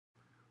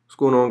What's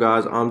going on,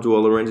 guys? I'm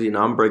Joel Lorenzi, and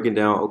I'm breaking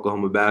down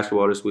Oklahoma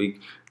basketball this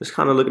week. Just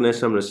kind of looking at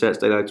some of the sets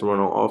they like to run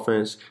on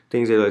offense,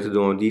 things they like to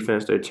do on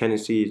defense, their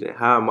tendencies, and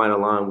how it might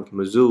align with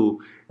Mizzou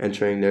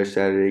entering their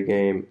Saturday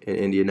game in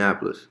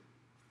Indianapolis.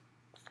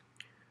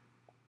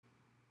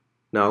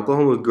 Now,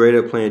 Oklahoma was great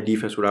at playing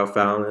defense without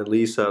fouling, at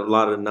least a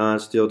lot of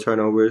non-steal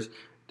turnovers.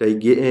 They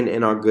get in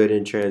and are good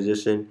in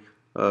transition.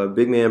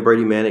 Big man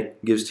Brady Manick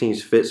gives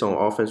teams fits on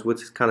offense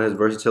with kind of his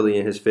versatility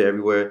and his fit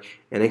everywhere,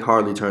 and they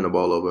hardly turn the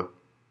ball over.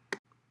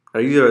 Now,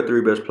 these are the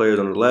three best players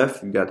on the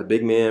left. You got the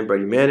big man,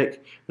 Brady Manick,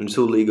 and the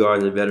two lead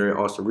guards, the veteran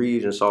Austin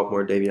Reeves and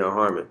sophomore Davion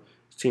Harmon.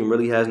 This team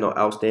really has no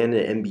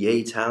outstanding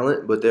NBA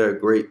talent, but they're a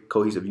great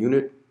cohesive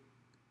unit.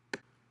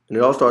 And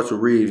it all starts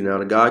with Reeves. Now,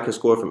 the guy can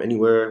score from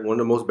anywhere, one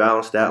of the most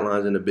balanced stat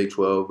lines in the Big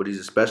 12, but he's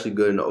especially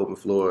good in the open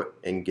floor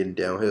and getting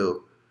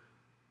downhill.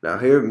 Now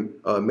here,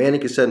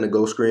 Manick is setting the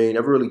go screen,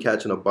 never really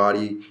catching a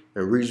body,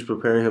 and Reeves is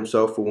preparing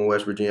himself for when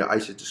West Virginia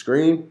ices the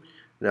screen.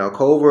 Now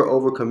Culver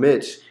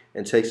overcommits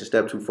and takes a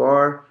step too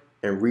far,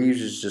 and Reeves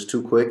is just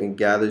too quick and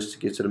gathers to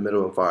get to the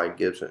middle and find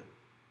Gibson.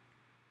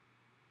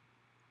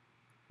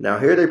 Now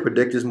here they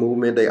predict his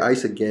movement, they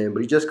ice again,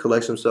 but he just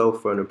collects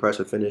himself for an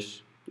impressive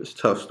finish. Just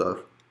tough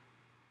stuff.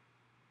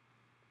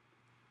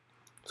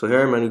 So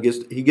Harriman,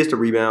 he gets the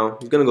rebound.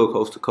 He's gonna go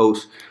coast to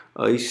coast.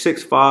 He's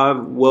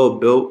 6'5", well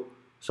built.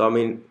 So I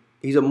mean,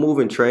 he's a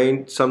moving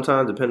train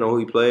sometimes, depending on who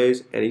he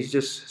plays, and he's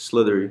just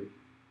slithery.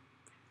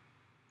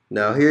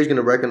 Now here he's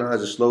gonna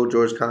recognize a slow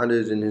George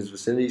Conda in his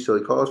vicinity, so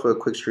he calls for a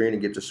quick screen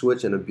and gets a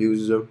switch and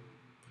abuses him.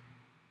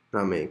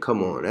 I mean,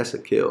 come on, that's a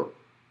kill.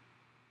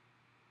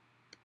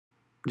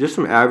 Just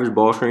some average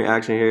ball screen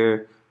action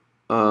here,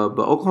 but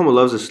Oklahoma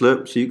loves the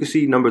slip. So you can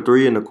see number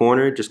 3 in the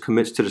corner just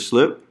commits to the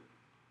slip.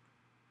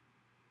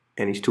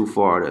 And he's too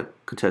far to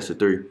contest a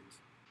 3.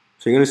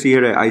 So you're going to see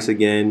here that ice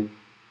again.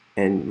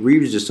 And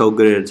Reeves is just so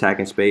good at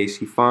attacking space.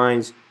 He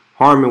finds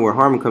Harmon where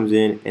Harmon comes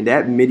in. And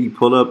that midi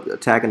pull-up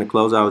attacking the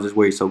closeout is just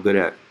where he's so good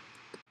at.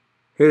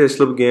 Here's a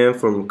slip again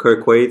from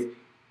Kirk Quaith.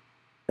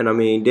 And I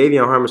mean,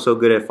 Davion Harmon's so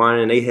good at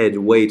finding. They hedge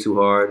way too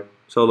hard.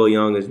 Solo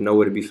Young is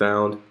nowhere to be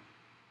found.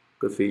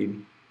 Good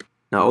feed.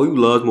 Now, OU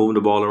loves moving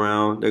the ball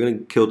around. They're going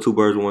to kill two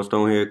birds with one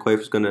stone here.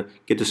 Quaith is going to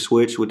get the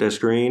switch with that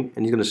screen.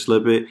 And he's going to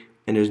slip it.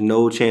 And there's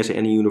no chance that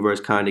any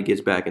universe kind of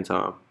gets back in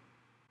time.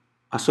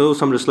 I saw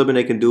some of the slipping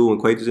they can do when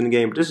Quaith is in the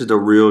game, but this is the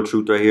real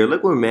truth right here.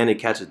 Look where Manick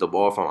catches the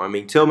ball from. I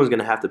mean, Tillman's going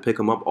to have to pick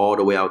him up all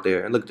the way out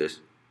there. And look at this.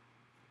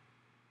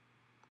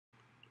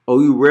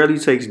 OU rarely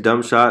takes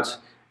dumb shots,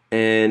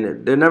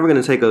 and they're never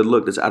going to take a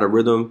look that's out of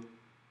rhythm.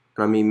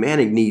 And I mean,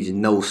 Manick needs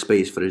no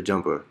space for this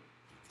jumper.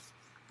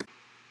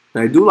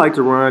 Now, they do like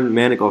to run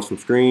Manick off some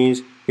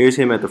screens. Here's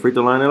him at the free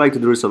throw line. They like to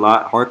do this a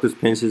lot. Harkless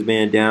pins his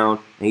man down,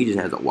 and he just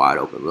has a wide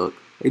open look.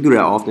 They do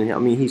that often. I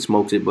mean, he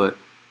smokes it, but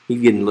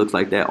he's getting looks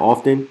like that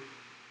often.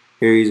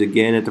 Here he's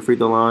again at the free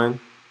throw line.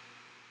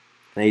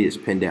 And he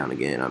just pinned down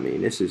again. I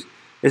mean, this is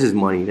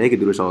money. They could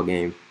do this all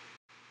game.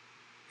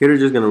 Here they're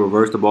just going to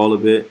reverse the ball a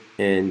bit.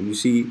 And you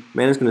see,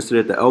 Manick's going to sit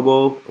at the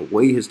elbow and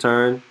wait his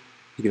turn.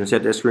 He's going to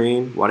set that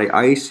screen. While they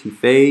ice, he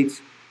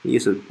fades. He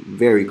gets a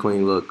very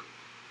clean look.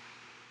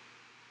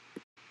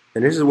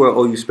 And this is where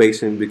OU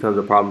spacing becomes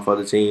a problem for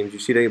other teams. You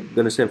see they're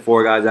going to send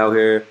 4 guys out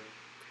here.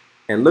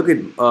 And look at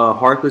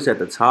Harkless at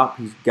the top.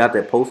 He's got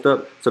that post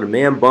up. So the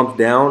man bumps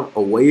down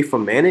away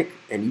from Manick,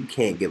 and you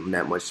can't give him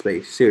that much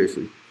space.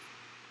 Seriously.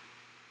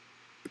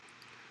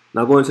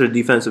 Now going to the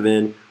defensive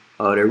end,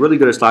 they're really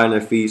good at sliding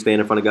their feet, staying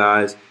in front of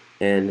guys,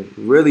 and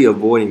really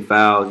avoiding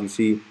fouls. You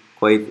see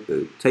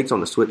Quaid takes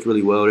on the switch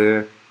really well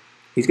there.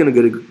 He's going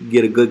to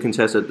get a good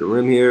contest at the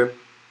rim here.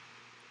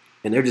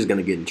 And they're just going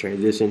to get in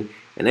transition.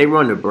 And they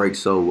run the break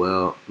so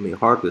well. I mean,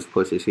 Harkless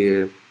pushes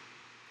here.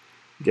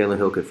 Jalen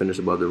Hill can finish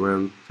above the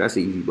rim. That's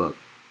an easy buck.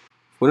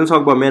 We're going to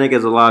talk about Manick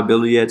as a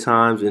liability at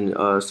times and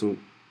some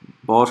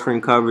ball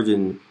screen coverage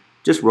and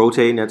just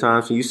rotating at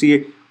times. So you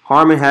see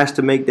Harmon has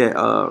to make that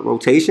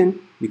rotation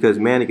because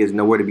Manick is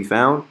nowhere to be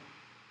found.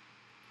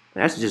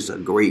 And that's just a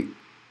great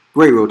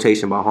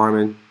rotation by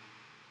Harmon.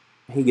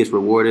 He gets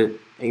rewarded.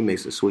 And he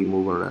makes a sweet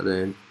move on that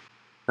end.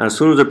 Now, as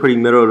soon as they're pretty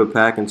middle of the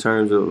pack in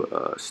terms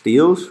of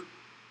steals,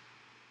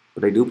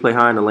 but they do play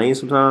high in the lane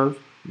sometimes.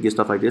 You get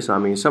stuff like this. I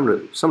mean, some of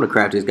the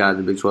craftiest guys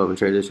in the Big 12 in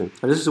transition.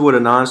 And this is where the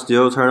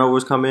non-steal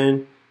turnovers come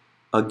in.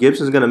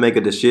 Gibson's going to make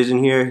a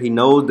decision here. He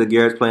knows that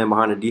Garrett's playing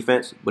behind the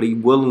defense, but he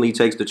willingly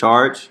takes the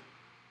charge.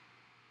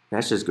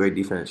 That's just great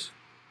defense.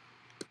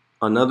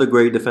 Another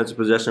great defensive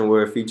possession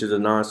where it features a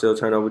non-steal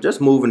turnover. Just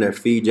moving their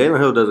feet. Jalen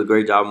Hill does a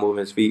great job moving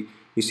his feet.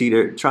 You see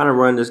they're trying to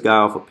run this guy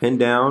off a pin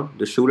down,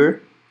 the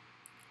shooter,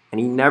 and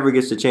he never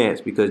gets the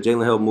chance because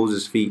Jalen Hill moves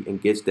his feet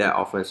and gets that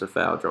offensive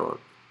foul drawn.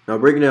 Now,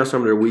 breaking down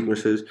some of their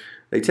weaknesses,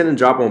 they tend to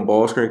drop on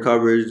ball screen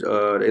coverage.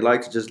 They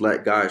like to just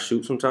let guys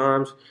shoot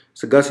sometimes.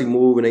 It's a gutsy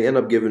move, and they end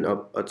up giving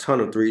up a ton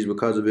of threes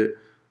because of it.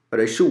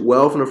 They shoot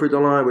well from the free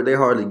throw line, but they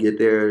hardly get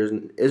there. There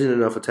isn't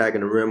enough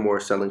attacking the rim or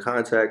selling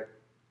contact.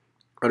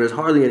 There's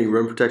hardly any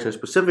rim protection,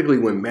 specifically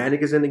when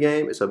Manick is in the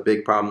game. It's a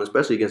big problem,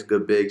 especially against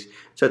good bigs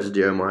such as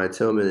Jeremiah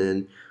Tillman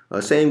and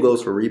Same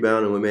goes for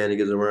rebounding when Manning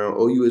is around.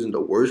 OU isn't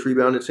the worst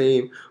rebounding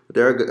team, but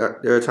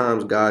there are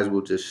times guys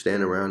will just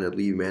stand around and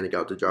leave Manning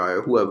out to dry,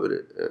 or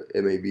whoever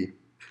it may be.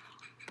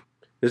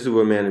 This is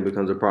where Manning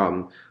becomes a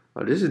problem.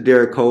 This is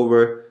Derek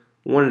Culver,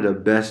 one of the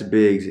best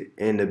bigs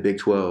in the Big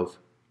 12.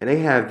 And they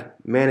have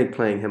Manning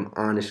playing him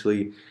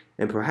honestly.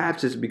 And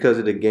perhaps it's because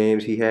of the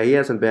games he had. He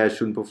had some bad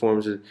shooting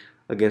performances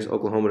against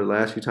Oklahoma the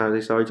last few times they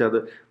saw each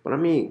other. But I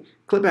mean,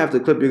 clip after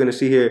clip you're going to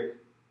see here,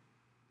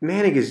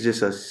 Manning is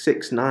just a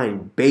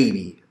 6'9"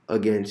 baby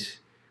against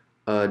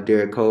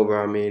Derek Culver.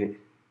 I mean,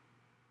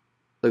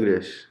 look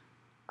at this.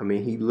 I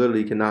mean, he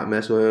literally cannot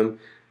mess with him.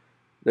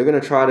 They're going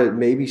to try to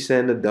maybe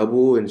send a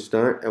double and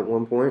stunt at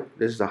one point.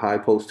 This is a high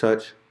post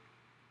touch.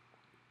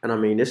 And I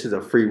mean, this is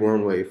a free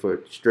runway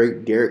for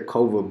straight Derek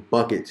Culver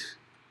buckets.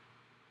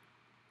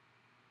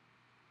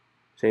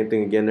 Same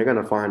thing again. They're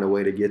going to find a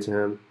way to get to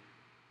him.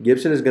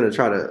 Gibson is going to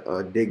try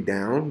to dig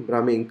down. But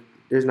I mean,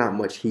 there's not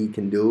much he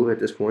can do at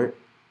this point.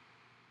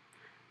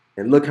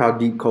 And look how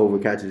deep Culver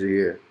catches it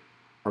here.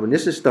 I mean,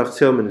 this is stuff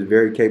Tillman is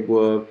very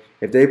capable of.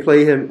 If they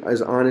play him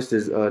as honest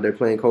as they're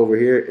playing Culver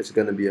here, it's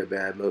going to be a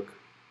bad look.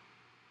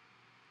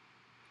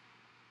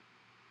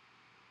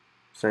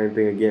 Same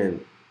thing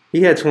again.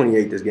 He had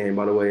 28 this game,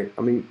 by the way.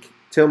 I mean,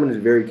 Tillman is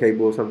very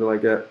capable of something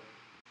like that.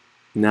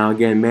 Now,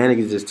 again, Manning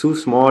is just too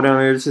small down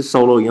there. This is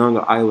Solo Young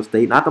of Iowa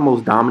State. Not the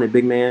most dominant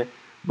big man,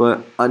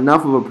 but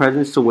enough of a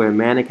presence to where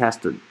Manning has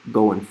to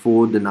go in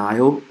full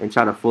denial and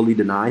try to fully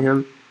deny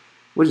him,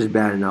 which is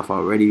bad enough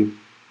already.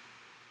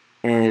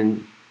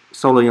 And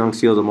Solo Young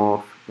seals them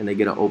off, and they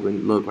get an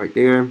open look right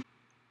there.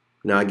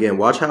 Now, again,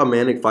 watch how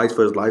Manning fights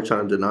for his life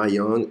trying to deny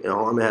Young, and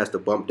Harmon has to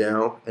bump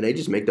down, and they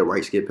just make the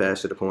right skip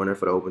pass to the corner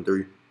for the open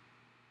three.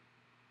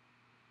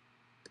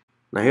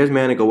 Now, here's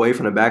Manning away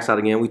from the backside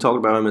again. We talked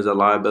about him as a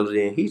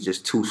liability, and he's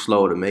just too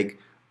slow to make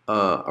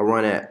a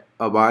run at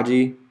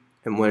Abaji,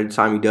 and when the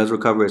time he does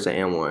recover, it's an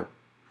and-one.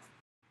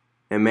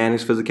 And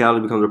Manning's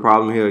physicality becomes a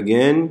problem here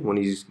again when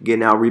he's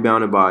getting out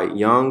rebounded by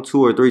Young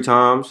 2 or 3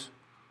 times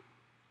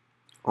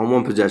on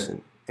one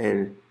possession.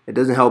 And it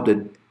doesn't help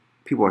that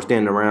people are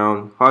standing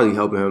around, hardly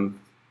helping him.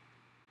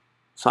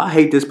 So I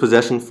hate this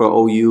possession for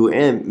OU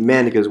and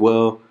Manning as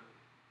well.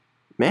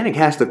 Manning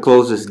has to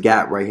close this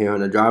gap right here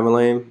in the driving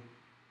lane.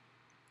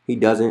 He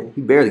doesn't.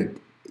 He barely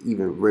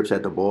even rips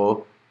at the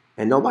ball.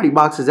 And nobody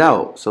boxes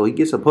out, so he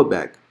gets a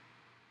putback.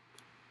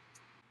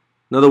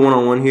 Another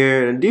one-on-one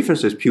here. And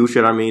defense is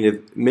putrid. I mean,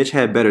 if Mitch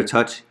had better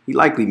touch, he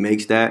likely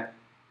makes that.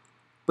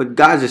 But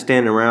guys are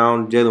standing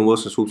around. Jalen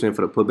Wilson swoops in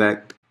for the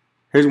putback.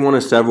 Here's one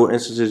of several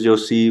instances you'll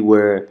see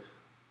where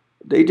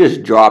they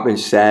just drop and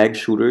sag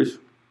shooters.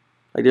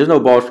 Like, there's no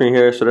ball screen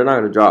here, so they're not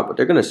going to drop, but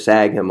they're going to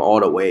sag him all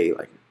the way.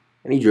 Like,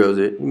 and he drills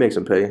it. He makes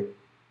him pay.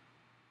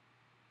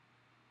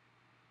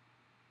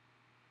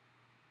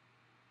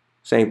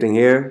 Same thing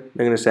here.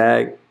 They're going to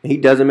sag. He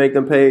doesn't make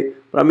them pay.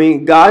 But, I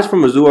mean, guys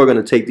from Mizzou are going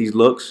to take these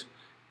looks.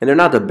 And they're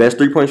not the best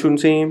three-point shooting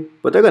team,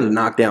 but they're going to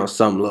knock down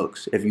some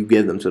looks if you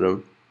give them to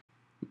them.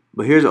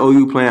 But here's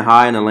OU playing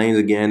high in the lanes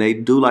again. They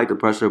do like to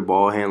pressure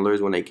ball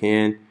handlers when they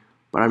can.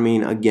 But, I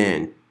mean,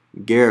 again,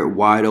 Garrett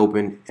wide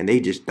open, and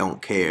they just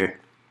don't care.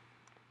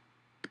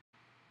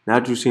 Now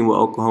that you've seen what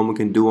Oklahoma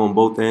can do on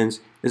both ends,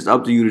 it's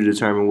up to you to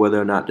determine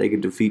whether or not they can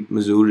defeat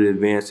Mizzou to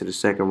advance to the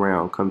second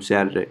round come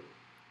Saturday.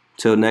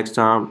 Till next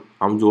time,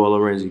 I'm Joel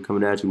Lorenzi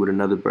coming at you with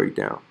another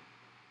breakdown.